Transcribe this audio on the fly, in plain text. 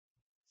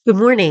Good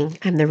morning.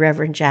 I'm the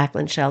Reverend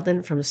Jacqueline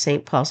Sheldon from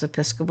St. Paul's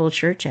Episcopal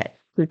Church at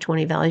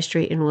 220 Valley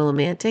Street in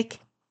Willimantic.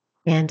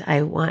 And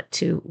I want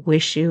to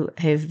wish you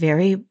a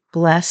very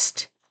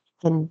blessed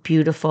and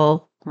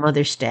beautiful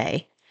Mother's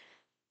Day.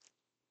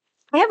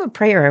 I have a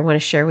prayer I want to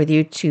share with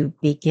you to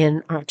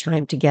begin our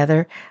time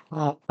together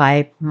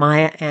by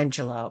Maya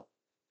Angelou.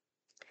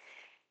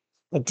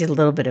 I did a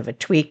little bit of a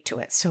tweak to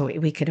it so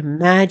we could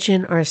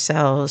imagine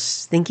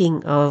ourselves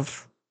thinking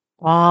of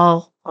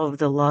all of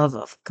the love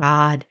of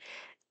God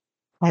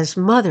as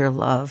mother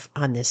love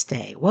on this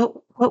day.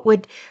 What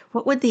would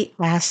the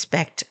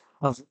aspect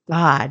of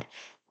God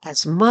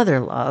as mother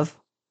love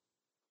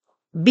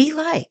be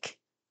like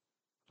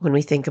when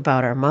we think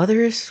about our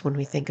mothers, when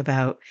we think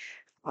about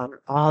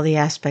all the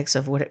aspects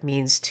of what it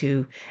means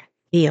to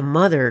be a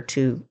mother,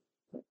 to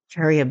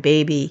carry a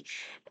baby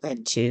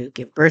and to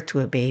give birth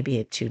to a baby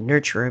and to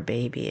nurture a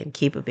baby and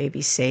keep a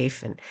baby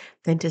safe, and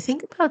then to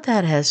think about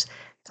that as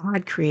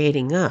God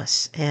creating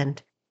us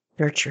and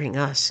nurturing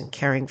us and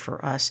caring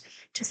for us,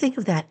 to think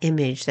of that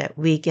image that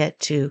we get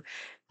to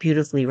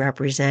beautifully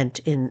represent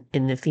in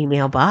the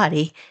female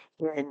body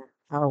in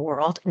our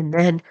world, and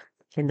then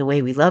in the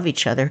way we love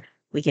each other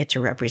we get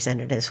to represent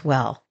it as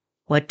well.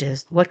 What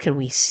can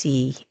we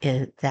see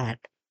in that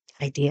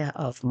idea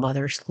of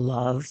mother's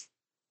love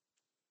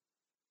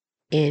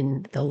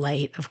in the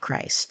light of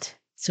Christ?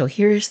 So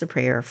here's the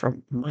prayer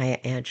from Maya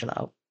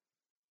Angelou.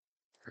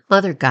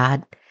 Mother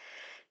God,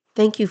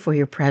 thank you for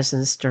your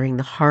presence during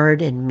the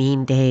hard and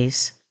mean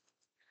days,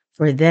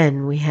 for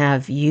then we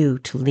have you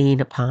to lean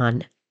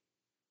upon.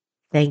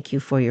 Thank you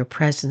for your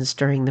presence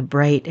during the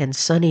bright and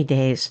sunny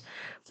days,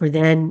 for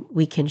then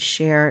we can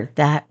share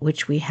that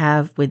which we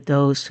have with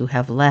those who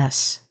have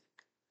less.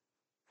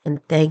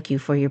 And thank you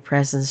for your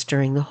presence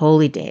during the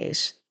holy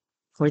days,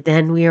 for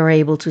then we are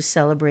able to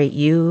celebrate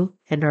you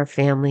and our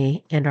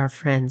family and our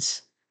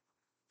friends.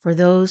 For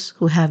those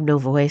who have no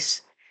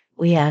voice,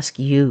 we ask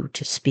you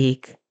to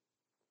speak.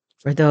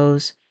 For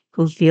those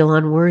who feel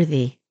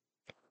unworthy,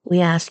 we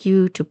ask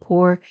you to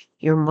pour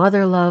your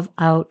mother love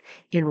out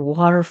in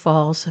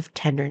waterfalls of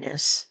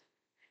tenderness.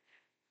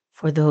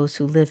 For those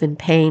who live in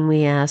pain,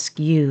 we ask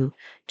you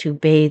to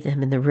bathe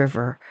them in the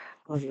river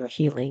of your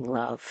healing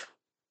love.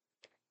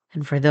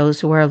 And for those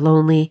who are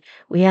lonely,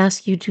 we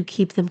ask you to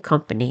keep them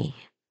company.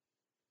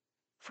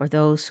 For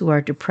those who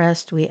are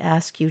depressed, we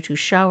ask you to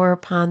shower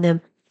upon them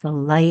the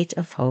light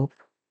of hope.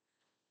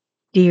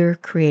 Dear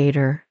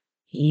Creator,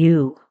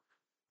 you,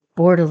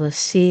 borderless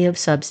sea of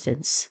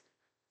substance,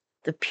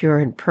 the pure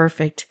and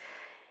perfect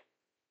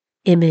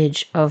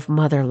image of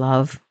mother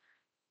love,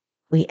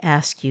 we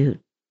ask you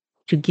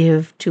to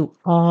give to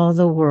all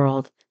the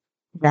world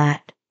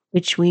that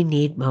which we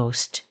need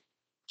most,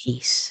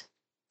 peace.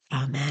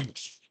 Amen.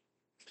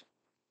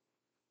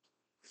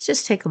 Let's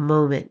just take a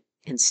moment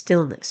in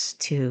stillness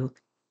to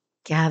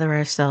gather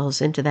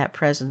ourselves into that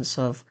presence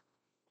of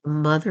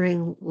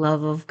mothering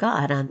love of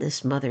God on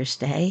this Mother's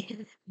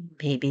Day.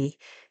 Maybe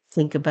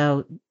think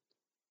about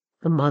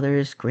the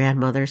mothers,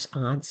 grandmothers,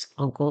 aunts,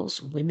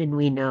 uncles, women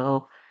we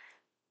know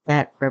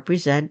that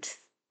represent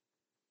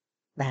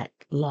that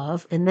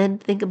love. And then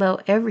think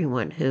about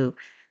everyone who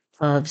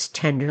loves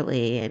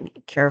tenderly and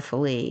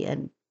carefully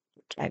and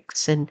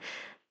protects and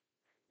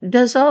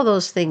does all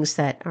those things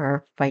that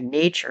are by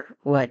nature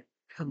what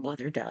a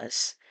mother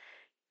does,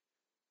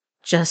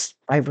 just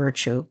by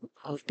virtue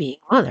of being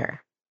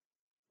mother,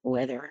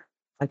 whether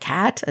a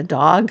cat, a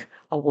dog,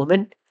 a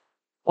woman,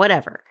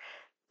 whatever.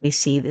 We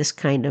see this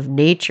kind of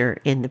nature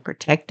in the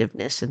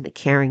protectiveness and the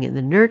caring and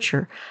the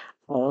nurture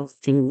of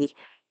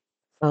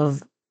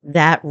of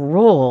that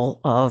role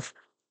of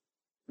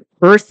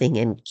birthing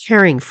and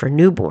caring for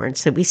newborns.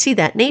 So we see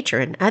that nature,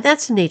 and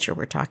that's the nature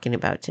we're talking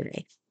about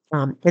today.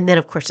 And then,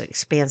 of course, it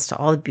expands to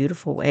all the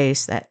beautiful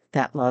ways that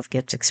that love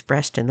gets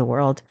expressed in the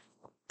world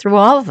through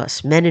all of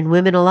us, men and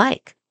women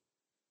alike.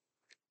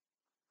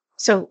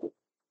 So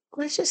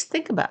let's just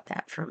think about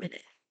that for a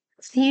minute.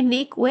 It's a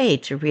unique way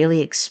to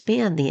really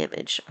expand the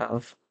image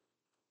of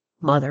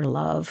mother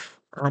love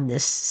on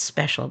this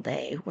special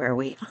day where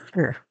we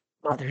honor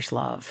mother's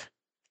love.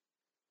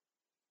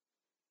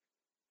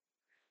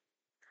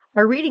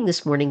 Our reading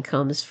this morning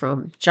comes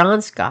from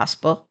John's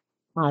Gospel,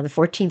 the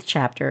 14th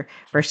chapter,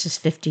 verses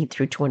 15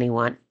 through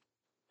 21.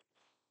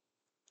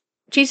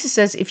 Jesus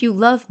says, "If you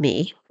love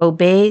me,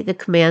 obey the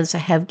commands I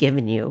have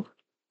given you.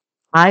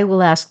 I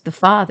will ask the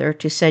Father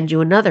to send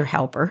you another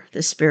helper,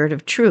 the Spirit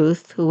of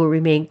truth, who will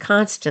remain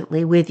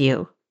constantly with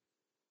you.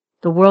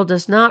 The world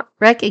does not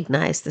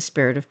recognize the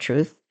Spirit of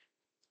truth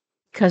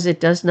because it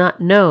does not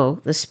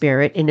know the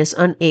Spirit and is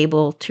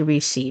unable to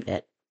receive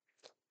it.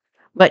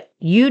 But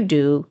you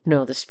do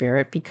know the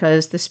Spirit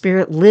because the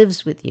Spirit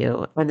lives with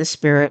you and the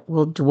Spirit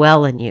will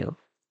dwell in you.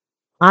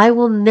 I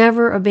will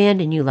never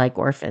abandon you like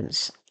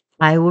orphans.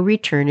 I will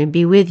return and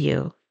be with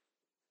you.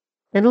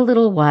 In a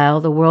little while,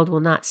 the world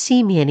will not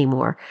see me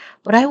anymore,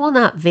 but I will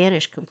not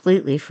vanish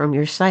completely from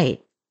your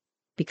sight.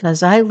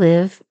 Because I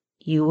live,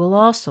 you will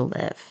also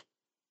live.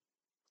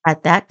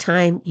 At that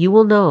time, you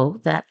will know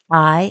that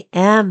I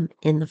am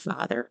in the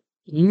Father.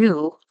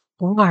 You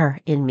are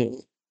in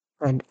me,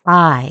 and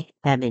I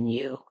am in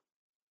you.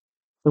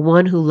 The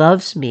one who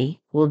loves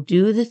me will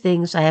do the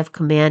things I have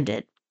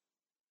commanded.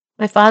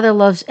 My Father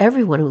loves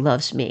everyone who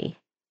loves me,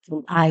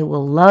 and I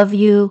will love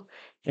you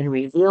and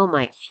reveal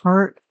my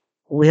heart,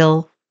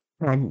 will,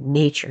 and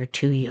nature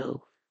to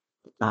you.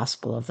 The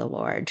Gospel of the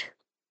Lord.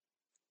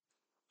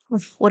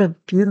 What a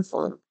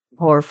beautiful and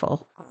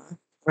powerful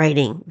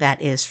writing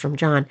that is from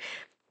John.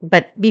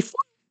 But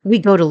before we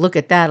go to look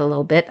at that a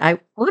little bit, I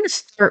want to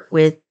start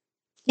with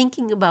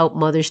thinking about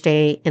Mother's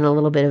Day in a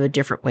little bit of a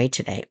different way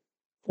today.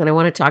 And I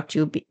want to talk to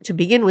you to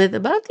begin with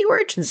about the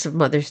origins of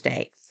Mother's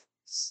Day.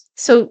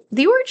 So,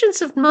 the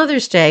origins of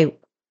Mother's Day,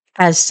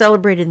 as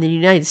celebrated in the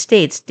United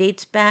States,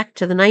 dates back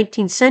to the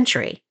 19th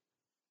century.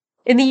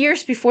 In the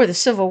years before the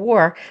Civil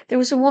War, there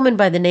was a woman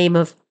by the name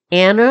of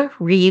Anna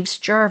Reeves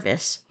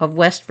Jarvis of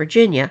West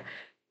Virginia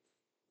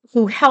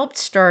who helped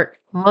start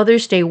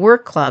Mother's Day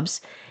work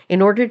clubs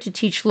in order to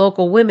teach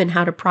local women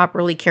how to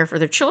properly care for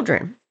their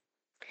children.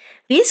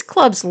 These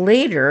clubs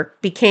later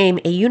became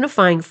a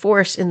unifying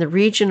force in the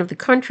region of the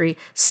country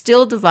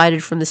still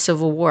divided from the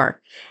Civil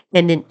War.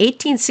 And in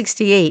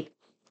 1868,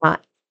 uh,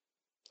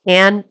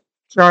 Anne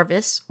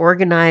Jarvis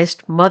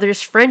organized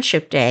Mother's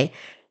Friendship Day,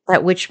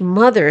 at which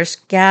mothers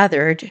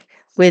gathered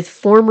with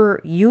former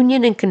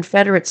Union and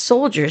Confederate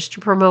soldiers to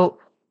promote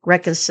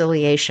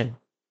reconciliation.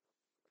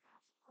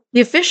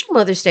 The official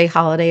Mother's Day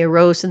holiday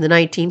arose in the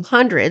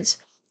 1900s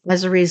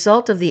as a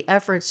result of the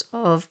efforts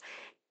of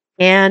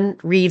Anne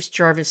Reeves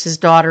Jarvis's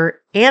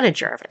daughter, Anna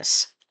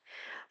Jarvis.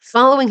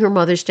 Following her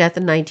mother's death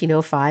in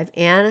 1905,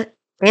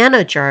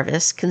 Anna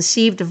Jarvis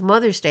conceived of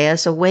Mother's Day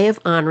as a way of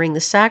honoring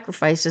the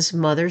sacrifices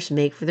mothers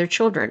make for their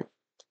children.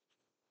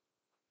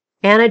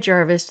 Anna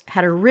Jarvis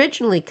had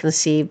originally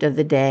conceived of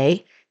the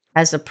day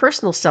as a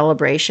personal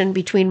celebration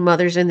between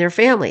mothers and their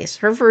families.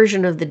 Her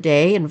version of the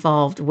day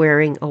involved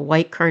wearing a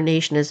white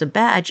carnation as a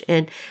badge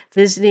and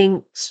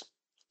visiting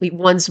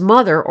one's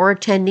mother or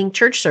attending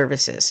church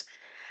services.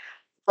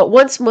 But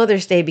once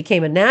Mother's Day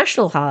became a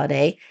national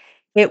holiday,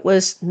 it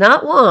was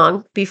not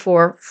long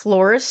before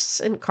florists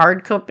and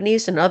card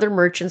companies and other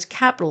merchants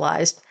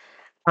capitalized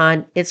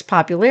on its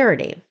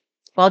popularity.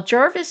 While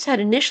Jarvis had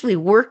initially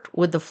worked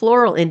with the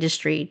floral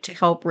industry to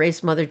help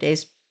raise Mother's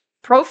Day's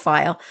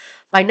profile,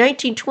 by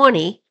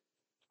 1920,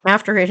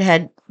 after it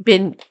had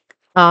been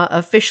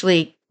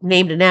officially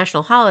named a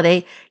national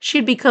holiday, she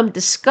had become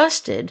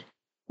disgusted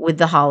with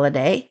the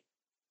holiday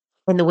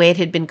and the way it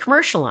had been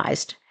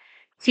commercialized.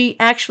 She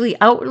actually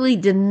outwardly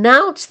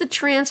denounced the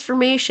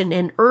transformation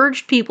and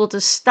urged people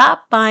to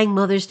stop buying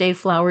Mother's Day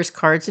flowers,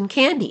 cards, and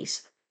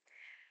candies.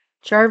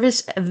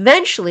 Jarvis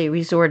eventually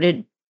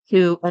resorted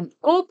to an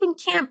open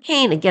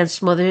campaign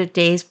against Mother's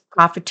Day's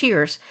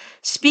profiteers,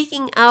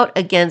 speaking out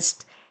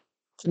against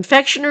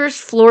confectioners,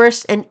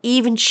 florists, and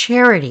even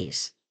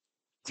charities.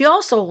 She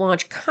also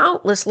launched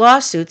countless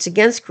lawsuits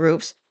against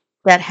groups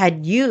that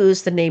had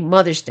used the name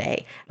Mother's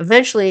Day,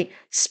 eventually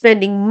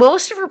spending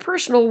most of her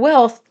personal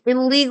wealth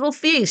in legal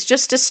fees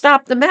just to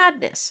stop the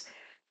madness.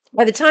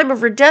 By the time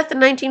of her death in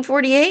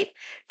 1948,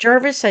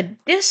 Jarvis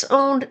had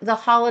disowned the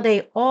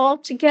holiday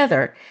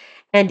altogether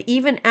and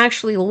even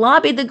actually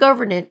lobbied the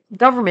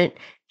government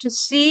to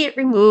see it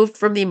removed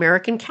from the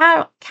American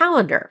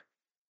calendar.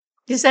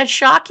 Does that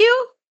shock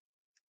you?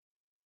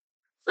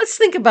 Let's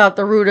think about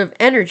the root of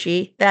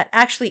energy that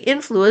actually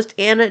influenced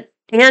Anne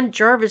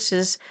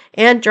Jarvis's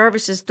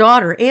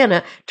daughter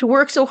Anna to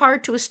work so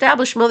hard to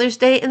establish Mother's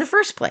Day in the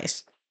first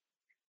place.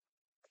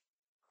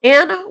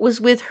 Anna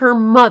was with her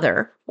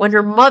mother when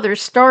her mother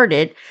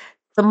started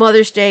the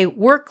Mother's Day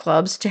work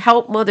clubs to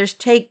help mothers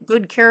take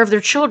good care of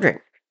their children.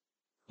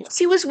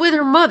 She was with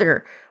her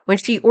mother when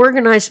she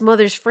organized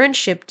Mother's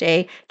Friendship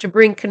Day to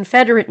bring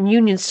Confederate and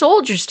Union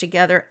soldiers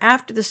together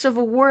after the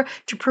Civil War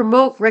to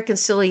promote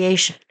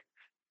reconciliation.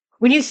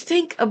 When you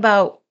think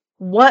about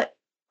what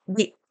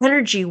the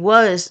energy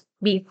was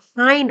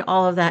behind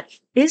all of that,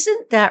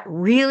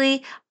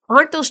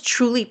 aren't those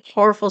truly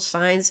powerful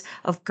signs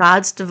of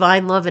God's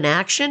divine love in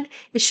action?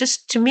 It's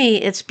just, to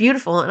me, it's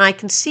beautiful. And I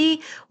can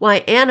see why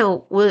Anna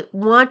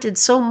wanted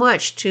so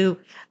much to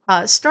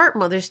start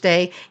Mother's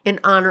Day in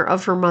honor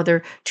of her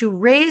mother, to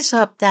raise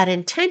up that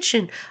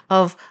intention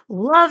of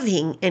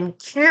loving and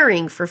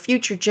caring for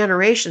future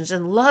generations,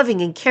 and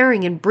loving and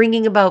caring and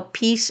bringing about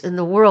peace in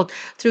the world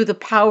through the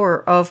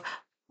power of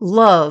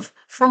love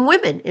from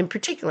women in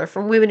particular,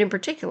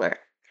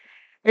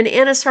 And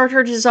Anna's heart,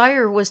 her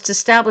desire was to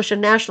establish a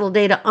national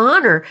day to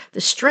honor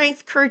the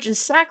strength, courage, and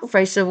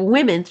sacrifice of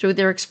women through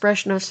their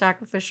expression of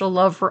sacrificial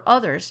love for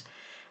others,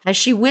 as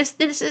she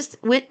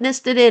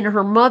witnessed it in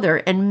her mother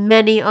and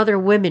many other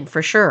women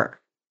for sure.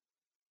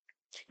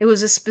 It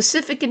was a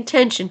specific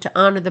intention to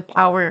honor the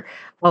power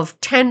of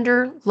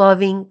tender,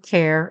 loving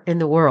care in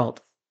the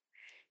world.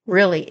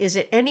 Really, is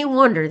it any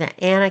wonder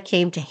that Anna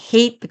came to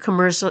hate the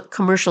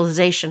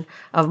commercialization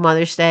of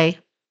Mother's Day?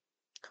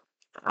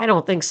 I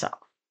don't think so.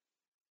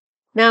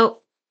 Now,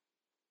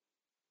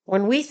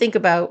 when we think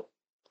about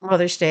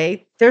Mother's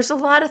Day, there's a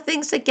lot of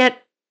things that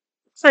get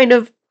kind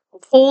of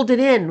folded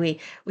in.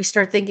 We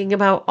start thinking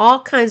about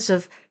all kinds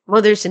of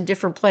mothers in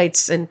different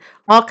plights and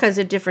all kinds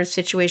of different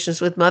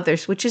situations with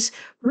mothers, which is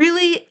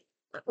really,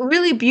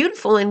 really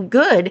beautiful and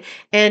good.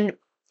 And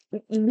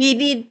we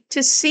need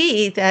to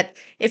see that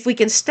if we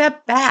can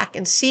step back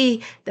and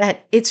see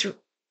that it's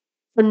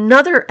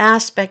another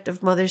aspect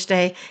of Mother's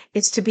Day,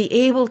 it's to be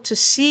able to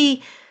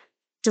see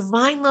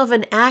divine love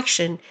in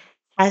action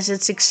as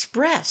it's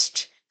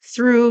expressed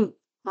through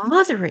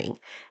mothering,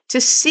 to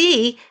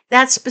see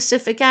that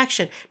specific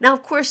action. Now,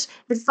 of course,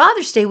 with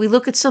Father's Day, we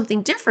look at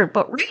something different,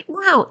 but right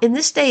now, in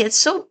this day, it's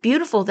so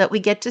beautiful that we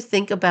get to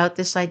think about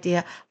this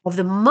idea of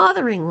the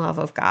mothering love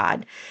of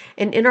God.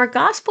 And in our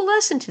gospel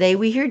lesson today,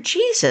 we hear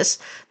Jesus,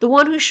 the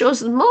one who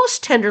shows the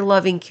most tender,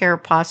 loving care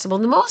possible,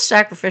 the most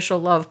sacrificial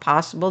love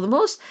possible, the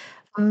most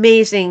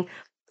amazing,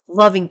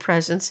 loving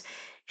presence.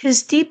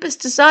 His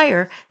deepest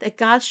desire that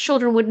God's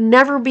children would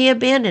never be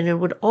abandoned and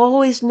would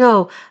always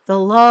know the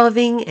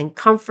loving and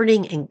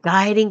comforting and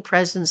guiding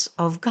presence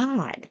of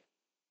God.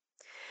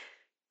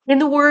 In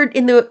the word,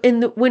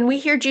 when we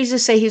hear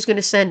Jesus say he's going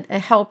to send a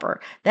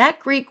helper,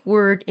 that Greek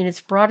word in its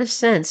broadest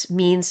sense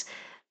means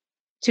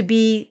to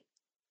be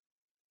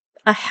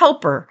a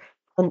helper,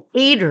 an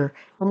aider,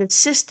 an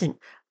assistant,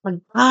 a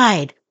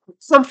guide, a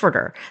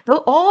comforter.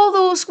 Though all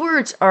those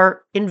words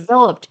are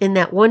enveloped in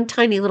that one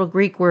tiny little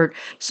Greek word.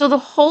 So the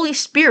Holy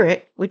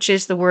Spirit, which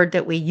is the word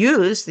that we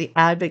use, the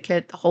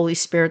advocate, the Holy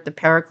Spirit, the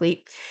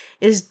paraclete,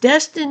 is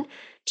destined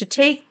to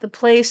take the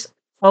place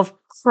of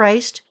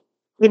Christ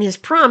in his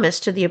promise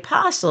to the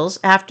apostles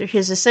after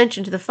his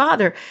ascension to the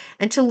Father,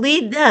 and to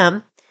lead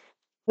them,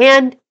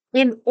 and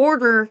in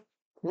order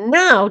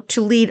now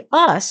to lead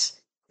us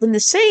in the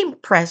same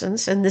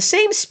presence and the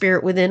same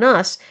spirit within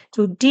us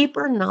to a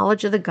deeper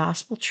knowledge of the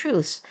gospel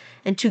truths,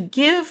 and to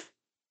give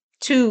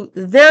to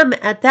them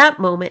at that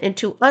moment and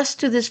to us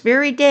to this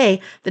very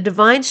day the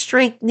divine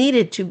strength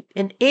needed to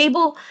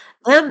enable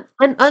them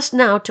and us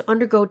now to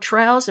undergo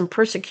trials and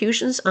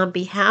persecutions on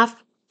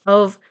behalf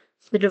of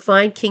the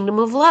divine kingdom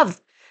of love,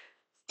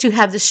 to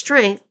have the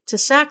strength to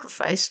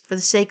sacrifice for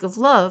the sake of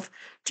love,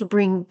 to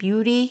bring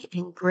beauty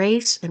and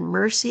grace and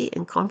mercy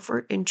and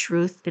comfort and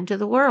truth into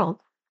the world.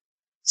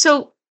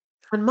 So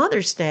on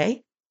Mother's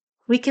Day,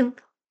 we can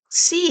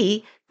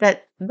see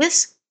that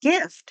this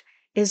gift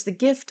is the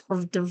gift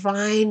of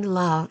divine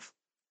love.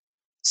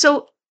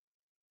 So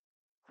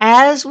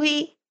as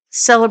we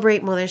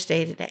celebrate Mother's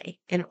Day today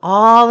in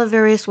all the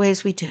various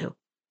ways we do,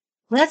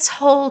 let's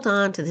hold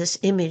on to this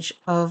image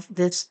of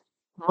this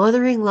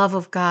mothering love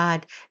of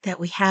God that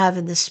we have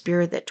in the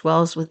spirit that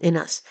dwells within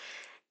us.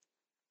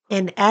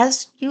 And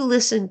as you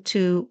listen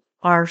to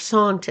our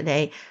song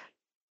today,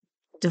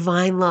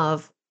 Divine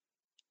Love,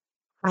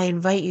 I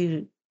invite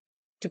you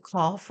to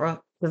call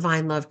for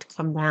divine love to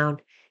come down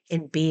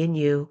and be in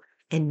you,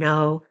 and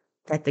know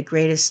that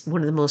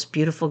one of the most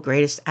beautiful,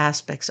 greatest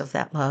aspects of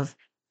that love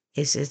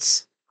is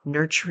its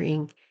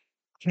nurturing,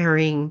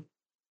 caring,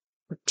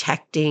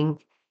 protecting,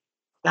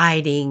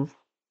 guiding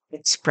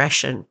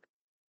expression,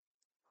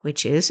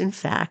 which is, in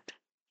fact,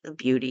 the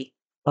beauty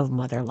of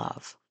mother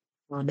love.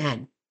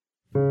 Amen.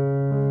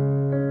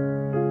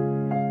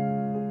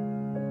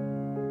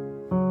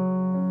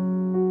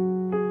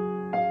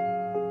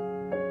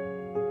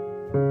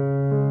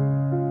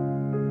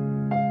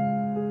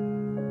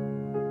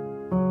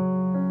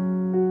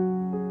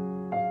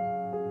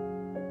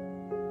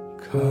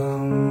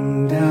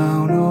 Come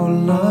down, O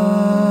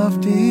love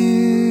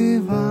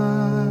divine,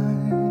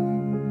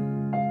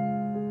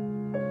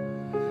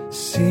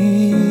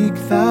 seek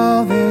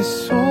thou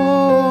this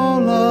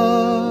soul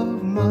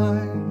of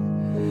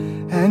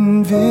mine,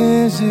 and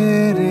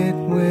visit it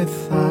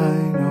with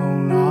thine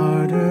own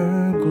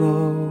ardor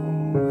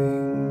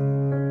glowing.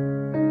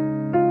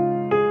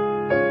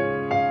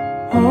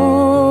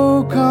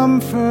 O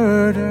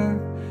Comforter,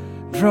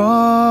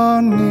 draw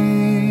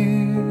near,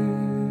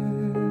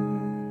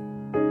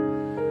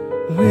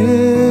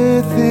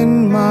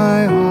 within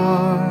my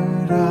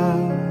heart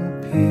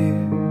appear,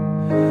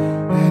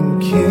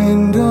 and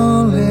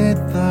kindle it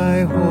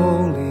thy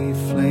holy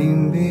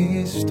flame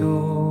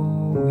bestowing.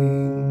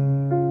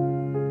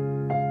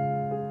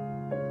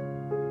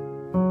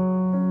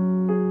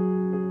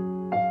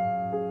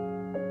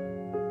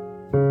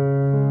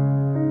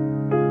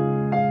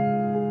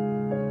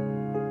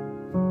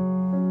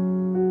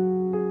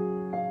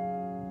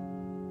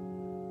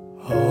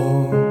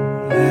 Oh,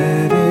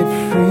 let it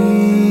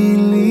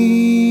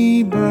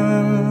freely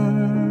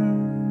burn,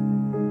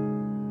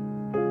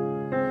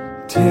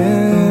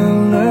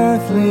 till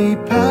earthly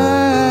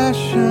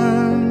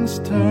passions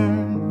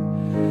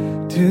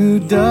turn to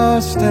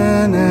dust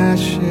and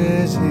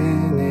ashes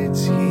in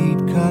its heat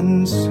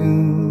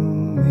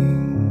consuming.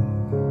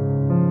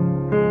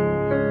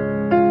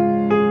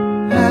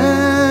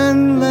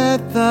 And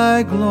let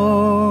thy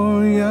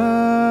glorious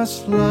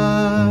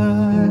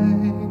light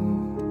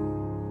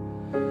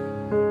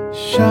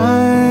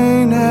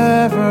shine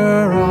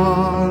ever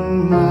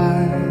on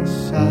my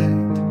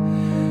sight,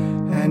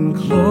 and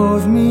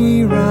clothe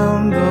me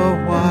round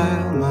the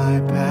while my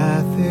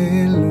path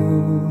illumine.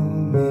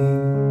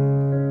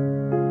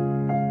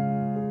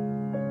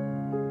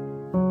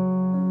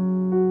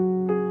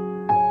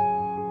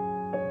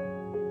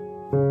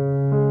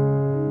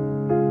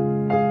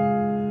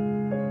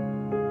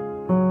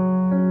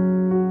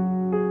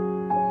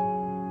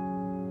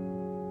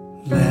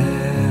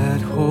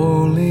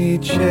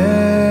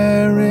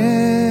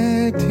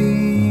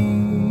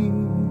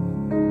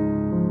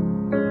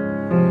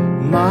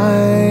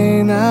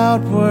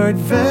 outward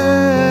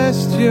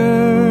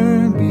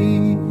vesture be, vesture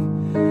be,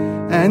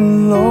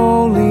 and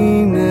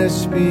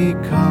lowliness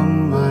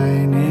become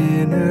mine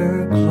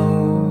inner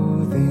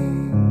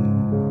clothing.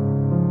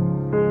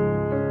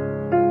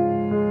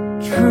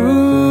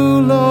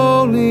 True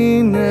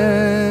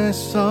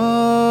lowliness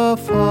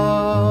of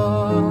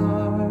heart,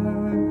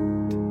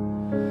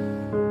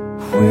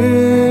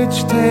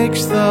 which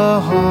takes the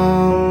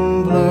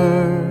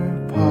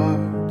humbler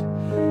part,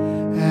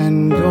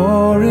 and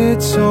o'er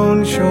its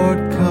own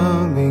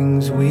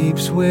shortcomings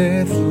weeps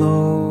with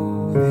loathing.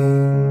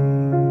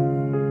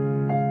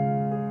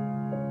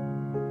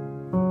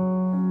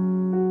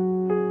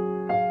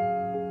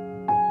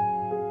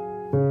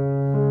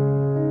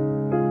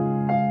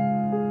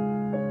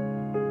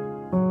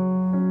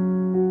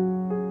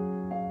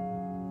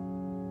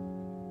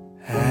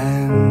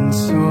 And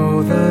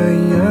so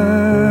the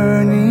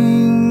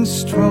yearning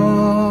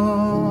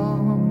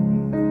strong,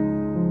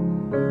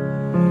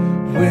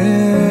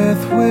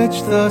 with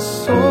which the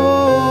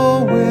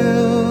soul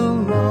will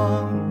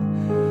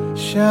long,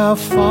 shall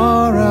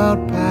far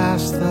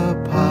outpass the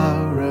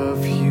power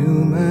of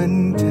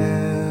human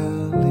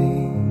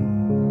telling.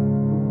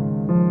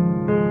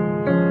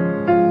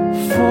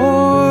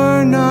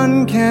 For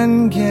none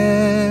can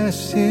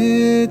guess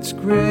its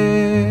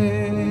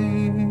grace,